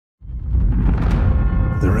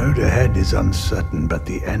The road ahead is uncertain, but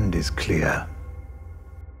the end is clear.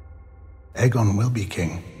 Aegon will be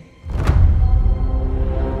king.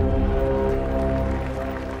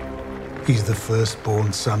 He's the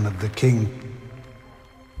firstborn son of the king.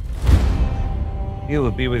 You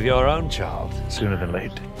will be with your own child sooner than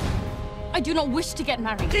late. I do not wish to get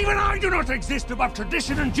married. Even I do not exist above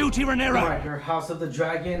tradition and duty, Rhaenyra. Alright, our House of the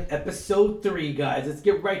Dragon, episode 3, guys. Let's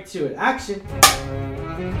get right to it. Action!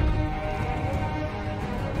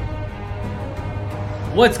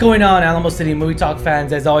 What's going on, Alamo City Movie Talk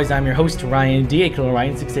fans? As always, I'm your host, Ryan D.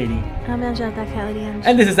 Ryan680. I'm Angelica Kelly.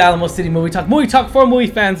 And this is Alamo City Movie Talk. Movie Talk for movie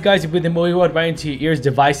fans, guys. You're with the movie world right into your ears,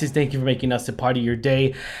 devices. Thank you for making us a part of your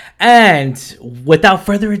day. And without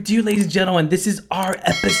further ado, ladies and gentlemen, this is our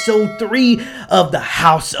episode 3 of the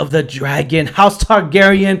House of the Dragon. House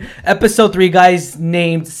Targaryen, episode 3, guys,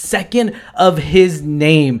 named second of his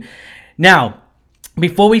name. Now,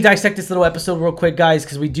 before we dissect this little episode real quick, guys,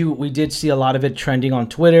 because we did see a lot of it trending on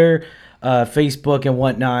Twitter, Facebook, and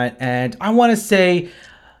whatnot. And I want to say,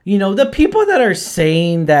 you know, the people that are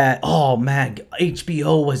saying that, oh man,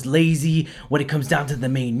 HBO was lazy when it comes down to the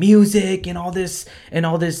main music and all this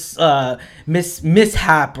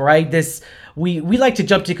mishap, right? This we like to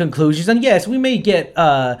jump to conclusions, and yes, we may get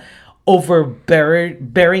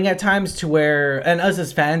overbearing at times to where, and us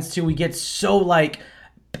as fans too, we get so like.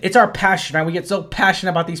 It's our passion, right? We get so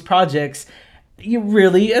passionate about these projects.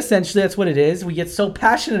 Essentially, that's what it is. We get so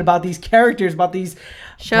passionate about these characters, about these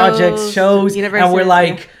projects, shows, and we're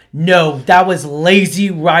like, no, that was lazy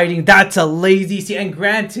writing. That's a lazy scene. And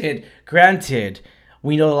granted,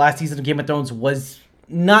 we know the last season of Game of Thrones was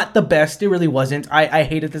not the best. It really wasn't. I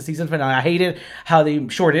hated the season finale. I hated how they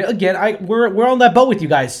shorted it. Again, we're on that boat with you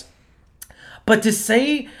guys. But to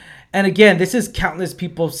say, and again, this is countless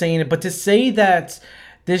people saying it, but to say that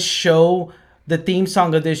this show, the theme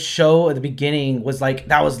song of this show at the beginning was like,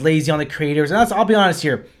 that was lazy on the creators. And I'll be honest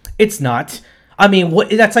here, it's not. I mean,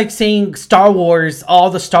 that's like saying Star Wars,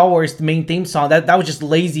 all the Star Wars, the main theme song, that was just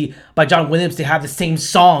lazy by John Williams to have the same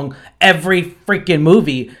song every freaking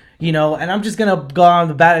movie, you know. And I'm just going to go on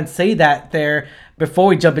the bat and say that there before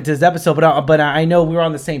we jump into this episode. But I know we're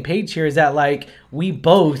on the same page here, is that like, we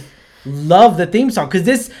both love the theme song.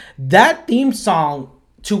 Because that theme song,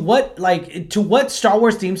 to what Star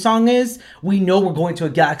Wars theme song is, we know we're going to a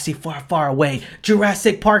galaxy far, far away.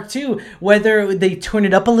 Jurassic Park 2, whether they turn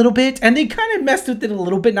it up a little bit, and they kind of messed with it a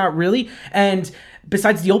little bit, not really. And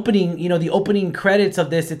besides the opening, you know, the opening credits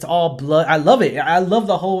of this, it's all blood. I love it. I love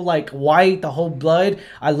the whole like white, the whole blood.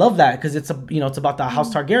 I love that because it's about the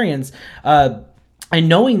House Targaryens. And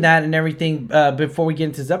knowing that and everything, before we get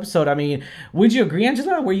into this episode, I mean, would you agree,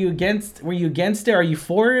 Angela? Were you against it? Are you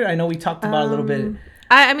for it? I know we talked about it a little bit.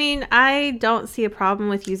 I mean, I don't see a problem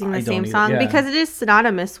with using the same song because it is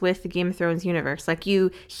synonymous with the Game of Thrones universe. Like,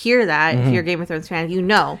 you hear that if you're a Game of Thrones fan, you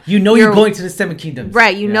know you're going to the Seven Kingdoms,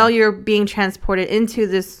 right? You know you're being transported into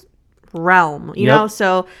this realm, you know.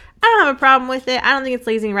 So I don't have a problem with it. I don't think it's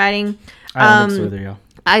lazy writing. I don't think so either. Yeah.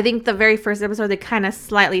 I think the very first episode they kind of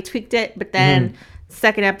slightly tweaked it, but then.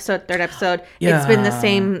 Second episode, third episode, it's been the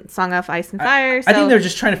same Song of Ice and Fire. I think they're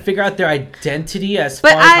just trying to figure out their identity as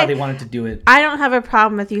far as how they wanted to do it. I don't have a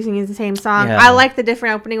problem with using the same song. I like the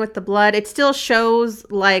different opening with the blood. It still shows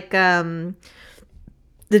like the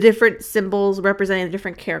different symbols representing the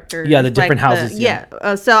different characters. Yeah, the different houses.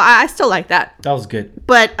 So I still like that. That was good.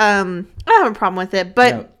 But I don't have a problem with it.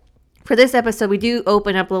 But for this episode, we do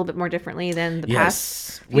open up a little bit more differently than the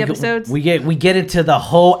past few episodes. We get into the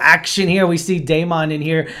whole action here. We see Daemon in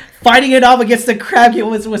here fighting it off against the crab. It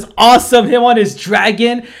was awesome. Him on his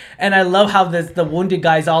dragon. And I love how the wounded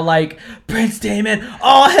guy's all like, Prince Daemon,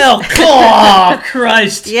 all hell,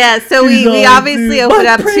 crushed. Yeah, so we obviously open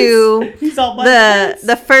up to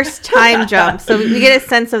the first time jump. So we get a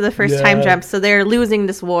sense of the first time jump. So they're losing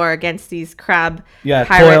this war against these crab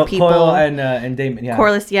pirate people. Coil and Daemon. Yeah.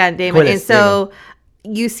 Corlys, and Daemon. And so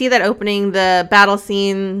you see that opening, the battle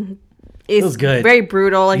scene is very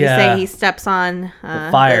brutal. Like you say, he steps on the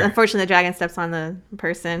fire. Unfortunately, the dragon steps on the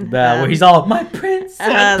person. Where he's all, my prince.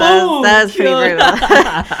 That was pretty brutal. But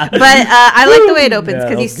I like the way it opens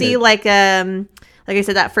because you see like I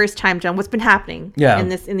said, that first time jump. What's been happening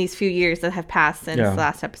in these few years that have passed since the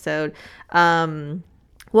last episode?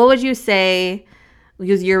 What would you say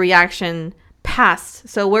was your reaction? Past.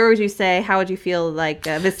 So where would you say, how would you feel like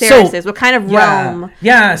Viserys is? What kind of realm?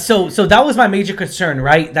 Yeah, so that was my major concern,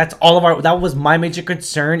 right? That was my major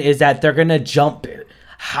concern, is that they're gonna jump.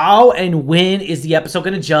 How and when is the episode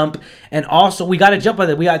gonna jump? And also, we gotta jump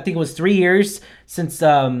with it. I think it was 3 years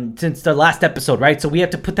the last episode, right? So we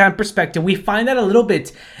have to put that in perspective. We find that a little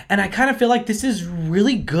bit, and I kind of feel like this is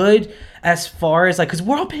really good as far as like, because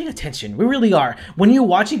we're all paying attention. We really are. When you're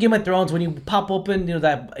watching Game of Thrones, when you pop open,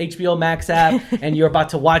 that HBO Max app and you're about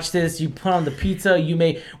to watch this, you put on the pizza, you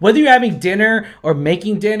may, whether you're having dinner or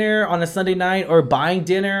making dinner on a Sunday night or buying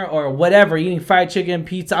dinner or whatever, eating fried chicken,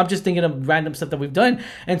 pizza. I'm just thinking of random stuff that we've done.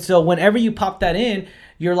 And so whenever you pop that in,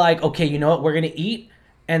 you're like, okay, you know what? We're going to eat.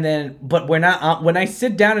 And then, but we're not, when I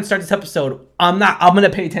sit down and start this episode, I'm going to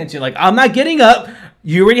pay attention. Like, I'm not getting up.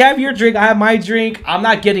 You already have your drink. I have my drink. I'm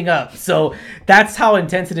not getting up. So that's how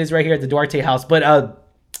intense it is right here at the Duarte house. But,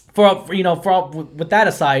 with that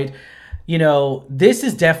aside, this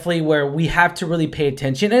is definitely where we have to really pay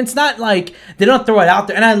attention. And it's not like they don't throw it out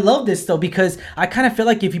there. And I love this though, because I kind of feel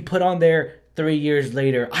like if you put on there 3 years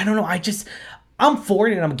later, I don't know. I'm for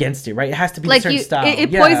it and I'm against it, right? It has to be like a certain style.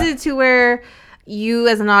 It poisons it to where you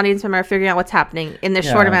as an audience member are figuring out what's happening in this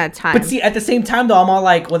short amount of time. But see, at the same time though, I'm all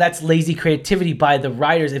like, well, that's lazy creativity by the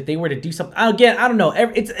writers if they were to do something. Again, I don't know.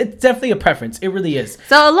 It's definitely a preference. It really is.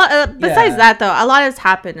 So a lot besides that though, a lot has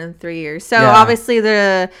happened in 3 years. So obviously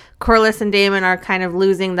the Corlys and Daemon are kind of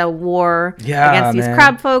losing the war against these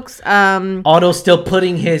crab folks. Otto's still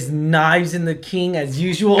putting his knives in the king as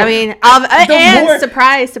usual. I mean, and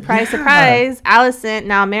surprise, Alicent,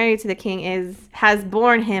 now married to the king, has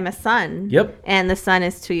born him a son. Yep. And the son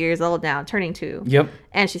is 2 years old now, turning 2. Yep.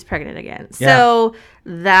 And she's pregnant again. Yeah. So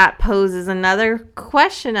that poses another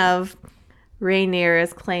question of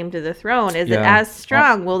Rhaenyra's claim to the throne. Is it as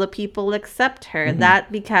strong? Will the people accept her? Mm-hmm.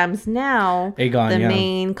 That becomes now Aegon, the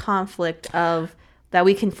main conflict of that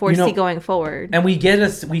we can foresee going forward. And we get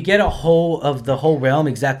a whole of the whole realm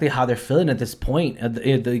exactly how they're feeling at this point.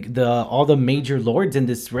 All the major lords in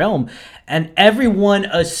this realm, and everyone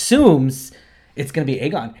assumes it's going to be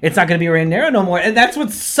Aegon. It's not going to be Rhaenyra no more. And that's what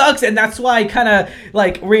sucks. And that's why I kind of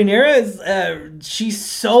like Rhaenyra is,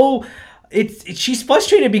 she's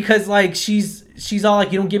frustrated because like she's all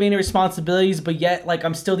like, you don't give me any responsibilities, but yet like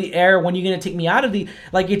I'm still the heir. When are you going to take me out of the,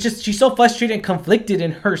 like, she's so frustrated and conflicted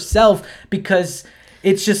in herself because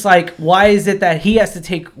it's just like, why is it that he has to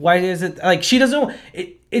take, why is it like she doesn't,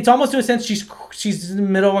 it's almost to a sense she's in the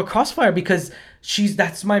middle of a crossfire because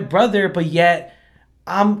that's my brother, but yet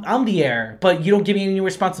I'm the heir, but you don't give me any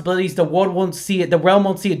responsibilities. The world won't see it. The realm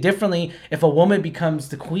won't see it differently if a woman becomes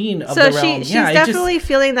the queen of the realm. So she's definitely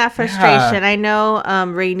feeling that frustration. I know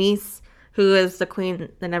Rhaenys, who is the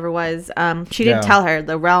queen that never was, she didn't tell her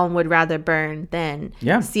the realm would rather burn than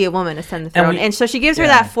see a woman ascend the throne. And so she gives her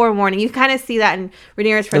that forewarning. You kind of see that in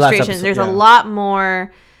Rhaenyra's frustrations. There's a lot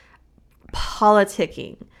more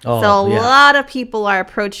politicking. So a lot of people are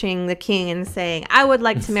approaching the king and saying, I would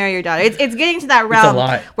like to marry your daughter. It's getting to that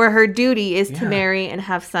realm where her duty is to marry and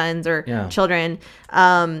have sons or children.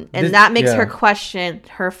 And that makes her question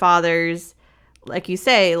her father's, like you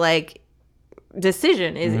say, like,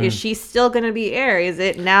 decision. Is she still going to be heir? Is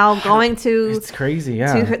it now going to... It's crazy,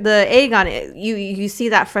 to the Aegon. You see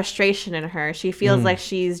that frustration in her. She feels like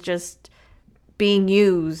she's just being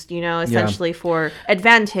used, essentially for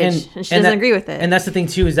advantage, and she doesn't agree with it. And that's the thing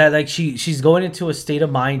too, is that like she's going into a state of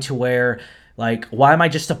mind to where like, why am I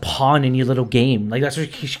just a pawn in your little game? Like that's where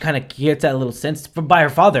she kind of gets that little sense by her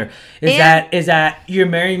father. Is that you're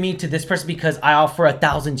marrying me to this person because I offer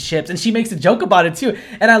 1,000 ships, and she makes a joke about it too.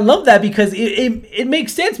 And I love that because it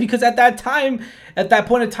makes sense, because at that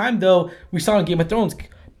point in time though, we saw in Game of Thrones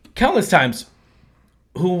countless times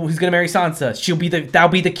who's gonna marry Sansa. That'll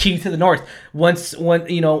be the key to the North. Once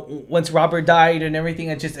Robert died and everything,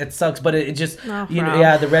 it sucks. But it just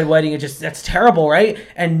the Red Wedding. That's terrible, right?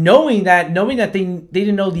 And knowing that they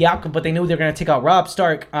didn't know the outcome, but they knew they were gonna take out Robb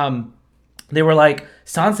Stark. They were like,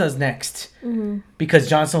 Sansa's next, because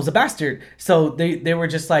Jon Snow's a bastard. So they were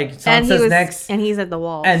just like, Sansa's next, and he's at the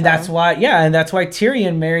wall. And that's why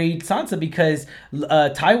Tyrion married Sansa, because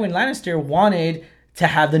Tywin Lannister wanted to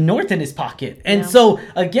have the North in his pocket. And so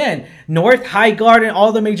again, North, Highgarden, and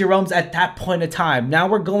all the major realms at that point in time. Now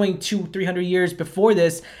we're going 200-300 years before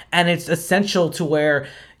this, and it's essential to where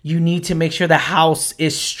you need to make sure the house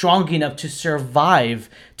is strong enough to survive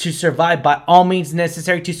by all means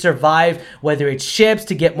necessary, to survive, whether it's ships,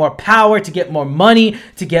 to get more power, to get more money,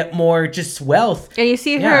 to get more just wealth. And you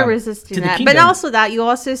see her resisting that. But also that you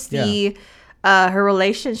also see her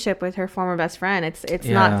relationship with her former best friend. It's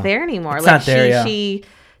not there anymore. It's not there, she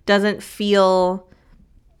doesn't feel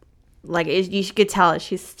like you could tell it.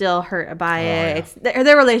 She's still hurt by it. It's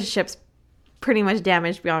their relationship's pretty much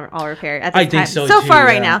damaged beyond all repair at this time. Think so too, far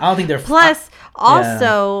right now. I don't think they're plus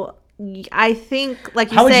also I think,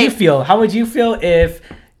 like you How would you feel if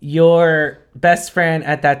your best friend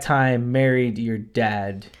at that time married your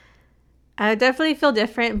dad? I definitely feel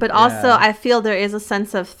different, but also I feel there is a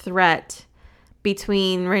sense of threat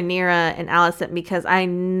between Rhaenyra and Alicent, because I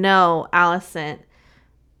know Alicent,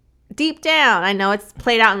 deep down, I know it's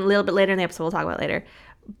played out a little bit later in the episode, we'll talk about it later,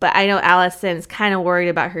 but I know Alicent's kind of worried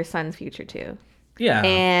about her son's future too. Yeah.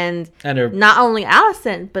 And not only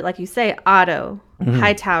Alicent, but like you say, Otto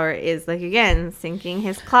Hightower is, like, again, sinking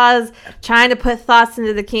his claws, trying to put thoughts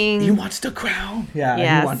into the king. He wants the crown.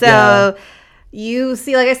 Yeah. So you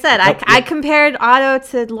see, like I said, I compared Otto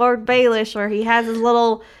to Lord Baelish, where he has his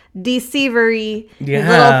little deceivery,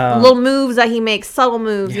 little moves that he makes, subtle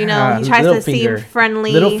moves. You know, he tries to seem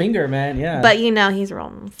friendly. Little finger, man. Yeah. But you know, he's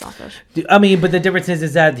real selfish. I mean, but the difference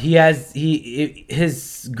is that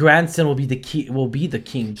his grandson will be the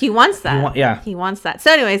king. He wants that. He wants that.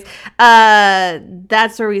 So, anyways,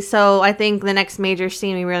 that's where we. So I think the next major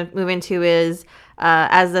scene we move into is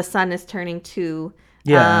as the sun is turning 2.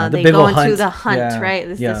 They go into the hunt, right?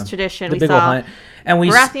 This tradition we saw. Hunt. And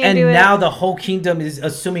now the whole kingdom is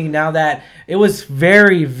assuming now that it was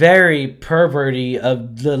very, very perverty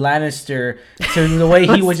of the Lannister to the way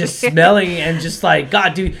he was just smelling and just like,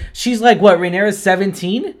 God, dude, she's like what? Rhaenyra's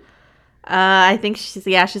 17. I think she's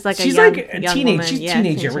like a teenage. Woman. She's a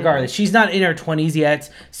teenager, regardless. She's not in her 20s yet,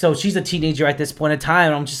 so she's a teenager at this point in time.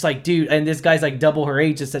 And I'm just like, dude, and this guy's like double her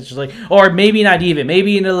age, essentially, or maybe not even,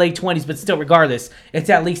 maybe in the late 20s, but still, regardless,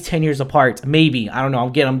 it's at least 10 years apart. Maybe, I don't know.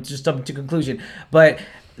 I'm just up to conclusion, but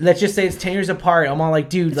let's just say it's 10 years apart. I'm all like,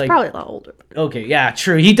 dude, it's like probably a lot older. Okay, yeah,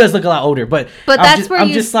 true. He does look a lot older, but I'm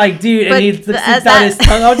just like, dude, and he sits out his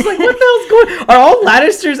tongue. I was just like, what the hell's going on? Are all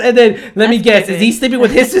Lannisters? And then let me guess, is he sleeping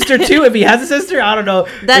with his sister too? If he has a sister, I don't know.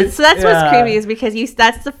 That's what's creepy, is because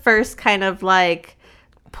that's the first kind of like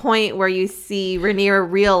point where you see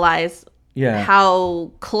Rhaenyra realize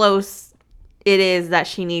how close it is that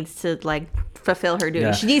she needs to like fulfill her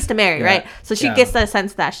duty. She needs to marry, right? So she gets that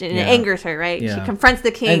sense that it angers her, right? She confronts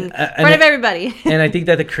the king in front of everybody. And I think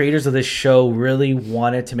that the creators of this show really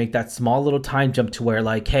wanted to make that small little time jump to where,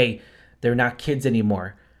 like, hey, they're not kids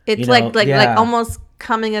anymore. It's like almost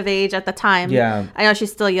coming of age at the time. Yeah, I know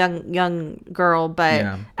she's still a young girl, but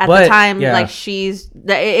at the time, like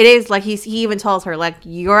it is like he even tells her, like,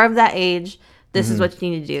 you're of that age. This is what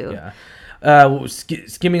you need to do. Yeah.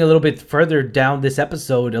 Skimming a little bit further down this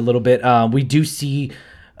episode a little bit, we do see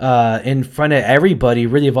in front of everybody,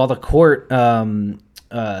 really, of all the court,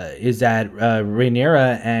 is that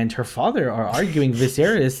Rhaenyra and her father are arguing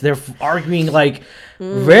Viserys. They're arguing like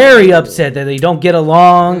very upset that they don't get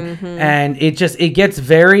along, and it gets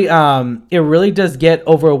very it really does get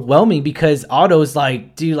overwhelming, because Otto's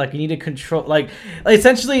like, dude, like, you need to control, like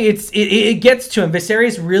essentially it gets to him.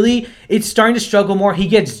 Viserys really, it's starting to struggle more. He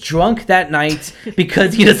gets drunk that night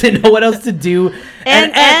because he doesn't know what else to do,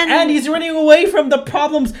 and he's running away from the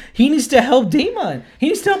problems. He needs to help Daemon. He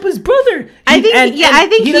needs to help his brother. I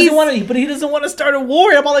think he doesn't want to, but he doesn't want to start a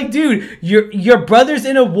war. I'm all like, dude, your brother's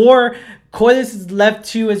in a war. Corlys is left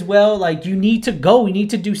too as well. Like, you need to go. We need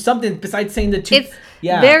to do something besides saying the two. It's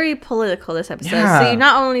very political, this episode. Yeah. So you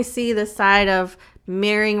not only see the side of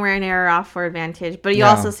marrying Rhaenyra off for advantage, but you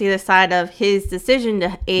also see the side of his decision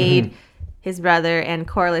to aid his brother and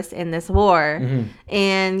Corlys in this war.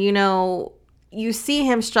 And, you know, you see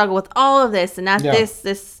him struggle with all of this. And at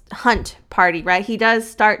this hunt party, right, he does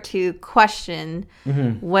start to question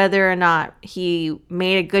whether or not he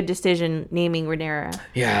made a good decision naming Rhaenyra.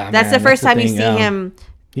 That's the first time you see him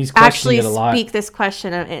actually speak this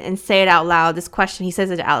question and say it out loud. This question, he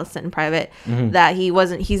says it to Alicent in private, that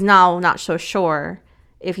he's now not so sure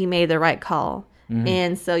if he made the right call.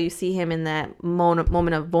 And so you see him in that moment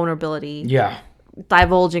of vulnerability,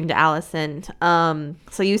 divulging to Alicent.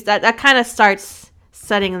 So that kind of starts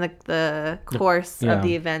setting the course of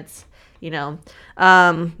the events, you know.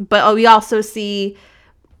 But we also see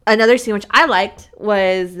another scene which I liked,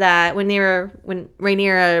 was that when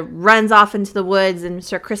Rhaenyra runs off into the woods and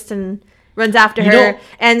Sir Criston runs after her,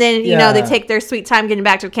 and then you know, they take their sweet time getting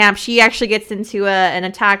back to camp. She actually gets into an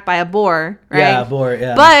attack by a boar, right? Yeah, a boar.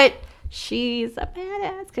 Yeah, but she's a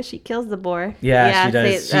badass because she kills the boar. Yeah, she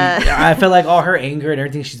does. I feel like all her anger and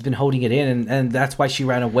everything, she's been holding it in, and that's why she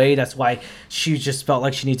ran away. That's why she just felt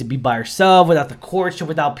like she needed to be by herself, without the courtship,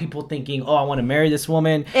 without people thinking, oh, I want to marry this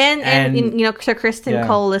woman. And you know, Sir Criston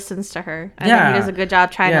Cole listens to her. I think he does a good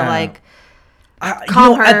job trying to like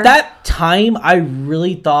calm her. At that time, I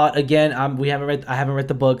really thought, again, I haven't read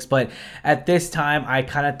the books, but at this time, I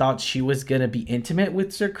kind of thought she was gonna be intimate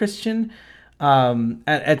with Sir Criston.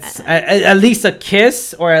 At least a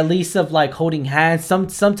kiss, or at least of like holding hands,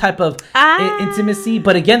 some type of intimacy.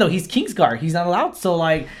 But again, though, he's Kingsguard, he's not allowed. So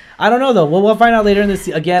like, I don't know though. We'll find out later in this.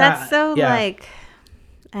 Again, that's like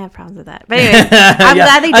I have problems with that. But anyways, I'm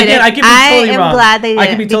glad they did it. I am glad they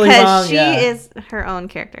did it because she yeah. is her own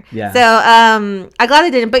character. Yeah. So I'm glad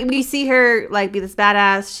they didn't. But we see her like be this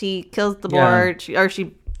badass. She kills the board,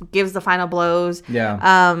 she gives the final blows. Yeah.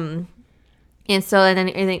 And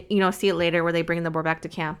then you know, see it later where they bring the board back to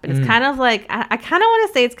camp, and it's kind of like I kind of want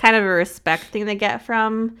to say it's kind of a respect thing they get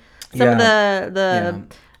from some of the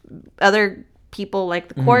other people like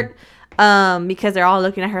the court. Because they're all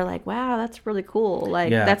looking at her like, wow, that's really cool.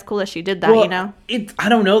 Like, that's cool that she did that, you know? I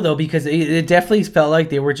don't know, though, because it definitely felt like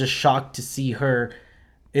they were just shocked to see her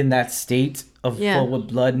in that state of full with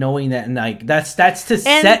blood, knowing that, and like, that's to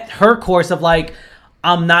set her course of like,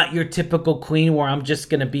 I'm not your typical queen where I'm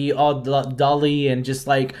just gonna be all dolly and just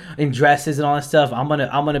like in dresses and all that stuff. I'm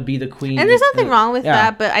gonna be the queen. And there's nothing wrong with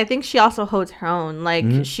that, but I think she also holds her own. Like,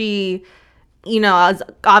 she... you know,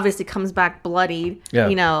 obviously comes back bloodied,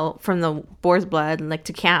 you know, from the boar's blood, like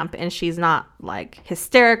to camp, and she's not like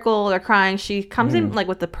hysterical or crying. She comes in like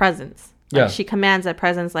with the presence. Like, she commands that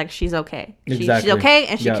presence, like she's okay. She's okay,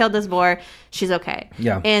 and she killed this boar. She's okay.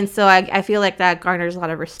 Yeah. And so I feel like that garners a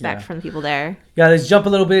lot of respect from the people there. Yeah, let's jump a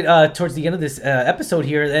little bit towards the end of this episode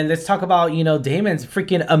here, and let's talk about, you know, Daemon's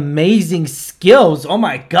freaking amazing skills. Oh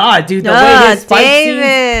my god, dude, the way his fight scene,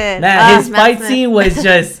 man, his fight scene was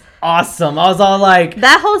just awesome. I was all like,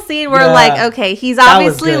 that whole scene where like, okay, he's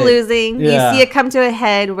obviously losing. You see it come to a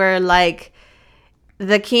head where like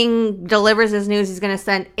the king delivers his news he's gonna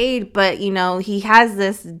send aid, but you know, he has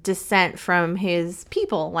this dissent from his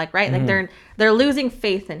people, like, right? Like they're losing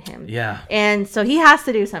faith in him. Yeah. And so he has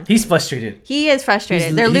to do something. He's frustrated. He is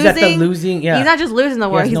frustrated. They're losing. At the losing. Yeah. He's not just losing the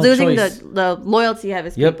war. He's losing the loyalty of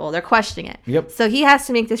his people. They're questioning it. Yep. So he has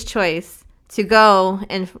to make this choice to go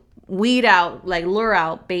and weed out, like lure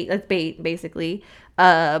out, bait basically,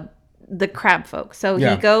 the crab folk. So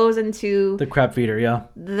he goes into the crab feeder,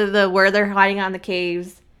 the where they're hiding out in the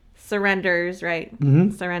caves, surrenders, right?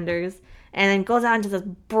 Surrenders, and then goes out into this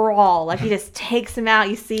brawl. Like, he just takes him out.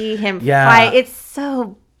 You see him fight. It's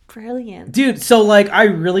so brilliant, dude. So like, I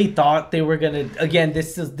really thought they were gonna, again,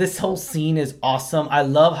 this whole scene is awesome. I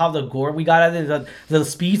love how the gore we got out of it, the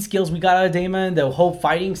speed skills we got out of Daemon, the whole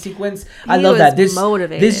fighting sequence. I love that.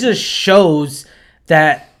 This just shows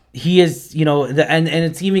that he is, you know, and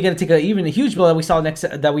it's even gonna take a huge blow that we saw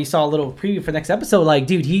a little preview for next episode. Like,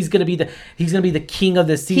 dude, he's gonna be the king of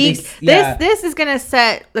the sea. This is gonna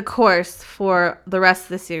set the course for the rest of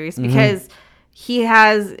the series, because he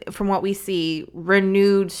has, from what we see,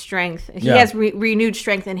 renewed strength. He has renewed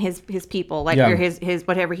strength in his people, like his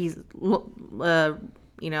whatever he's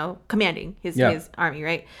you know, commanding his army,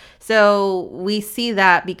 right? So we see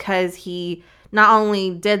that because he not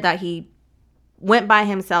only did that, he went by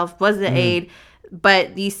himself, was the aid,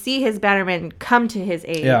 but you see his bannermen come to his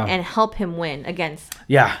aid and help him win against.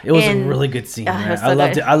 Yeah, it was a really good scene. So I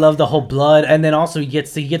loved it. I love the whole blood, and then also he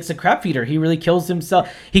gets the crab feeder. He really kills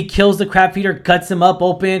himself. He kills the crab feeder, cuts him up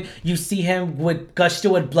open. You see him with gushed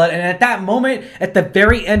with blood, and at that moment, at the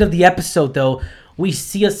very end of the episode, though, we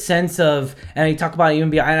see a sense of, and I talk about it even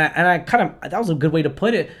beyond, and I kind of, that was a good way to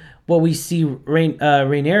put it. Well, we see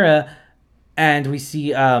Rhaenyra. And we see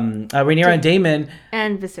Rhaenyra and Daemon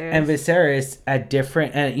and Viserys at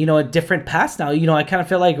different paths now. You know, I kind of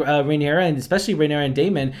feel like Rhaenyra, and especially Rhaenyra and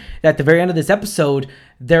Daemon, at the very end of this episode,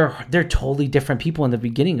 they're totally different people in the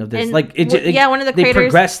beginning of this. And one of the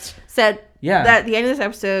creators said that at the end of this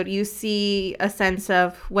episode, you see a sense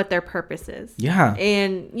of what their purpose is. Yeah,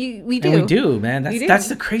 and we do, man. That's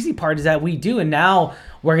the crazy part, is that we do, and now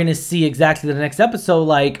we're gonna see exactly the next episode.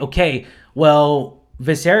 Like, okay, well,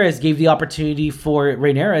 Viserys gave the opportunity for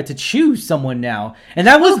Rhaenyra to choose someone now. And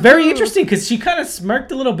that was very interesting, because she kind of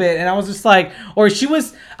smirked a little bit, and I was just like,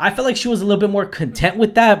 I felt like she was a little bit more content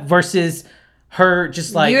with that versus her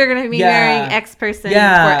just like, you're going to be marrying X person for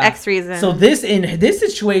X reason. So in this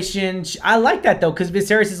situation, I like that though, because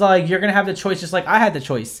Viserys is like, you're going to have the choice just like I had the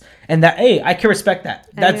choice. And that, hey, I can respect that.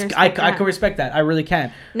 I can respect that. I really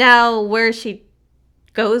can. Now, where she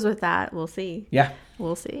goes with that, we'll see. Yeah.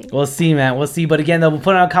 We'll see. We'll see, man. We'll see. But again, though, we'll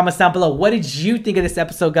put it on comments down below. What did you think of this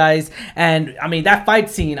episode, guys? And I mean, that fight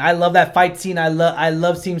scene. I love that fight scene. I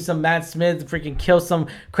love seeing some Matt Smith freaking kill some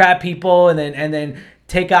crab people and then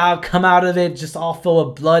come out of it just all full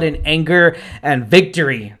of blood and anger and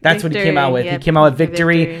victory. That's what he came out with. He came out with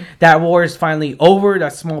victory. That war is finally over.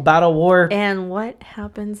 That small battle war. And what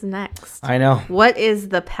happens next? I know. What is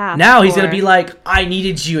the path? Now he's going to be like, I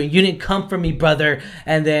needed you and you didn't come for me, brother.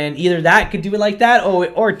 And then either that could do it like that,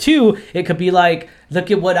 or two, it could be like,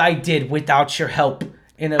 look at what I did without your help.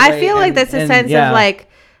 In a way. I feel like that's a sense of like,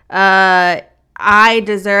 I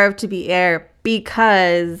deserve to be heir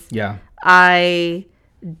because I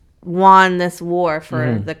won this war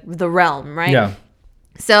for the realm, right? Yeah.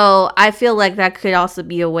 So I feel like that could also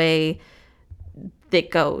be a way that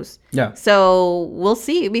goes. Yeah. So we'll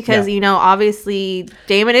see, because obviously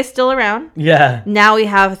Daemon is still around. Yeah. Now we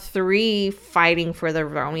have 3 fighting for the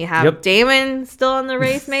throne. We have Daemon still in the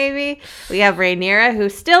race, maybe. We have Rhaenyra, who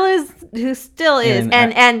still is,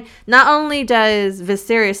 and not only does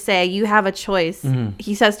Viserys say you have a choice,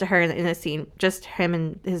 he says to her in a scene, just him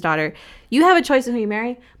and his daughter, you have a choice in who you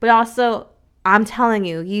marry, but also I'm telling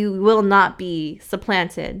you, you will not be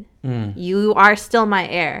supplanted. You are still my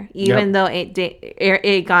heir, even though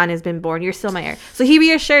Aegon has been born. You're still my heir. So he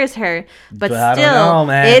reassures her, but still,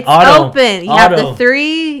 it's open. You have the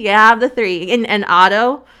 3. You have the 3, and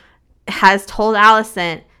Otto has told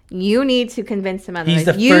Alicent, you need to convince him. He's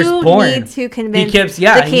the firstborn. You need to convince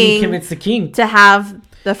he convinced the king to have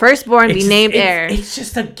the firstborn be named heir. It's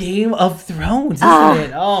just a Game of Thrones, isn't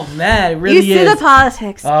it? Oh man, it really is. You see the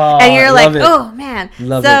politics, and you're like, oh man.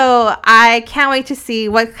 So I can't wait to see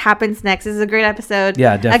what happens next. This is a great episode.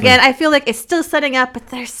 Yeah, definitely. Again, I feel like it's still setting up, but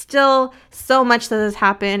there's still so much that has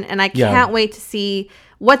happened, and I can't wait to see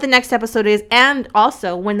what the next episode is, and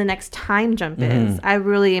also when the next time jump is. I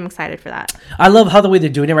really am excited for that. I love how the way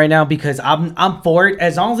they're doing it right now, because I'm for it.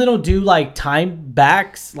 As long as they don't do like time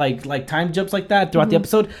backs, like time jumps like that throughout the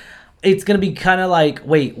episode, it's gonna be kind of like,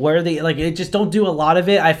 wait, where are they? Like, it just don't do a lot of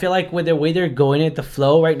it. I feel like with the way they're going at the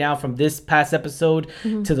flow right now, from this past episode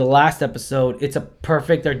to the last episode, it's a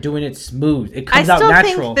perfect. They're doing it smooth. It comes out natural. I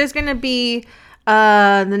still think there's gonna be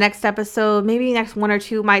the next episode, maybe next 1 or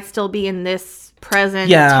 2 might still be in this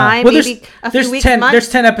present time. Well, maybe a few weeks, months. There's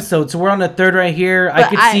 10 episodes, so we're on the 3rd right here.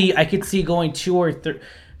 But I could see going 2 or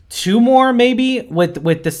 2 more maybe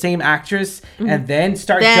with the same actress, and then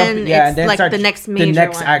jumping. Yeah, and then like start the next major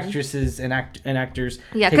one. actresses and actors.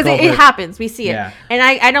 Yeah, because it happens. We see it, and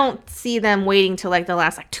I don't see them waiting till like the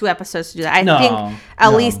last 2 episodes to do that. I think at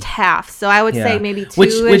least half. So I would say maybe 2,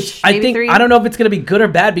 which I think 3. I don't know if it's gonna be good or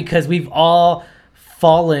bad, because we've all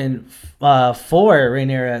fallen for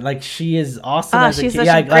Rhaenyra. Like, she is awesome. She's such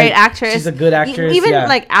a great actress. She's a good actress. Even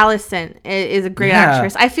like Alicent is a great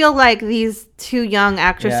actress. I feel like these 2 young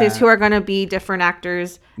actresses who are going to be different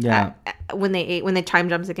actors when they time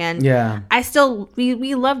jumps again. Yeah. I still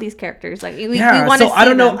we love these characters. Like we want to see I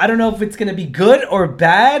don't know if it's going to be good or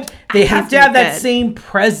bad. They have to have that same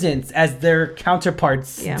presence as their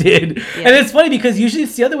counterparts did. Yeah. And it's funny because usually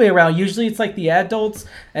it's the other way around. Usually it's like the adults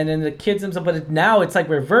and then the kids themselves, but now it's like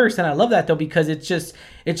reversed, and I love that though, because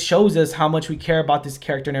it shows us how much we care about this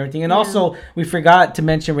character and everything. And also we forgot to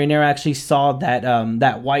mention Rhaenyra actually saw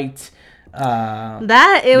that white was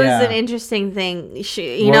an interesting thing.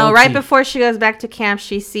 She right before she goes back to camp,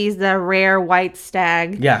 she sees the rare white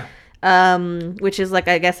stag, which is like,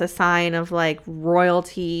 I guess, a sign of like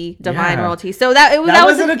royalty, divine royalty. So that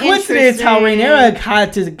wasn't a coincidence how Rhaenyra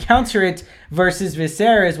had to counter it versus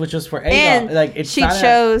Viserys, which was for Aegon. And like, she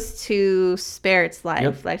chose to spare its life.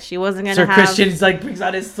 Yep. Like, she wasn't gonna have. Christian's like brings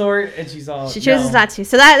out his sword, and she's all. She chooses not to.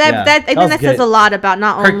 So that I think that says a lot about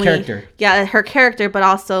not only her character, but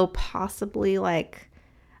also possibly like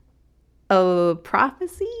a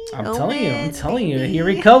prophecy. I'm telling you. Here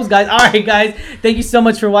it comes, guys. All right, guys. Thank you so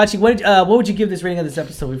much for watching. What would you give this rating of this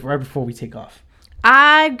episode right before we take off?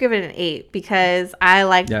 I'd give it an 8 because I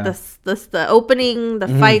like the opening, the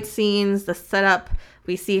fight scenes, the setup.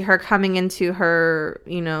 We see her coming into her,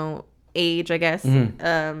 age, I guess.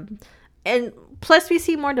 And plus we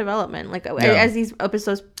see more development. Like as these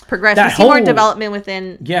episodes progress, we see more development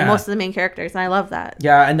within most of the main characters, and I love that.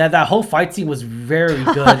 Yeah, and that whole fight scene was very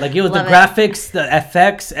good. Like, it was the graphics, the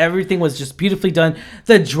FX, everything was just beautifully done.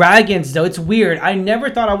 The dragons, though, it's weird. I never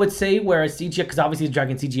thought I would say where a CGI, because obviously the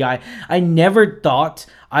dragon CGI. I never thought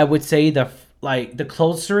I would say the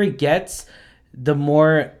closer it gets, the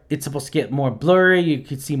more it's supposed to get more blurry. You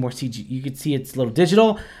could see more CG. You could see it's a little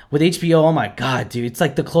digital. With HBO, oh my god, dude! It's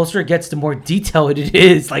like the closer it gets, the more detailed it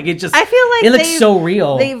is. Like, it just. I feel like it looks so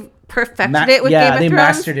real. They've perfected it with Game of Thrones. Yeah, they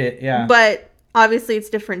mastered it. Yeah, but obviously it's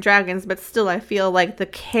different dragons. But still, I feel like the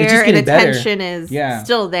care and attention is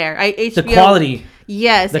still there. HBO, the quality.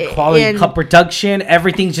 Yes, the quality, production,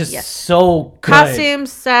 everything's just so good.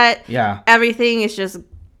 Costumes, set, everything is just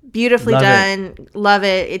beautifully done. Love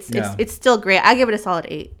it. It's still great. I give it a solid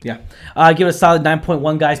 8. Yeah, I give it a solid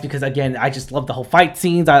 9.1, guys, because again, I just love the whole fight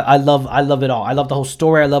scenes. I love it all. I love the whole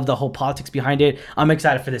story. I love the whole politics behind it. I'm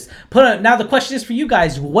excited for this. Now the question is for you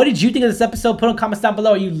guys: what did you think of this episode? Put in comments down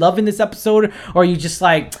below. Are you loving this episode, or are you just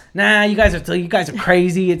like, nah, you guys are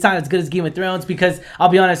crazy? It's not as good as Game of Thrones. Because I'll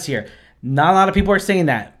be honest here. Not a lot of people are saying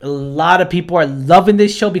that. A lot of people are loving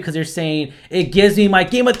this show because they're saying it gives me my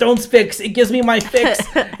Game of Thrones fix. It gives me my fix.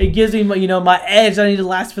 It gives me my edge that I need to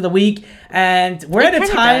last for the week. And we're at a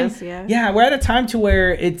time, we're at a time to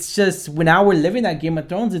where it's just now we're living that Game of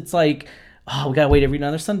Thrones. It's like, oh, we gotta wait every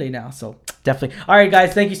another Sunday now. So definitely. All right,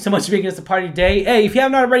 guys, thank you so much for making us a part of your day. Hey, if you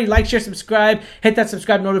have not already, like, share, subscribe, hit that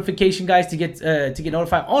subscribe notification, guys, to get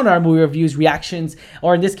notified on our movie reviews, reactions,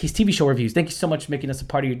 or in this case, TV show reviews. Thank you so much for making us a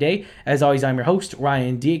part of your day. As always, I'm your host,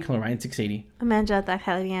 Ryan D. Ryan680. Amanda, that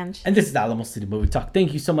Ange. And this is Alamo City Movie Talk.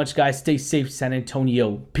 Thank you so much, guys. Stay safe, San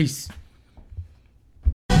Antonio. Peace.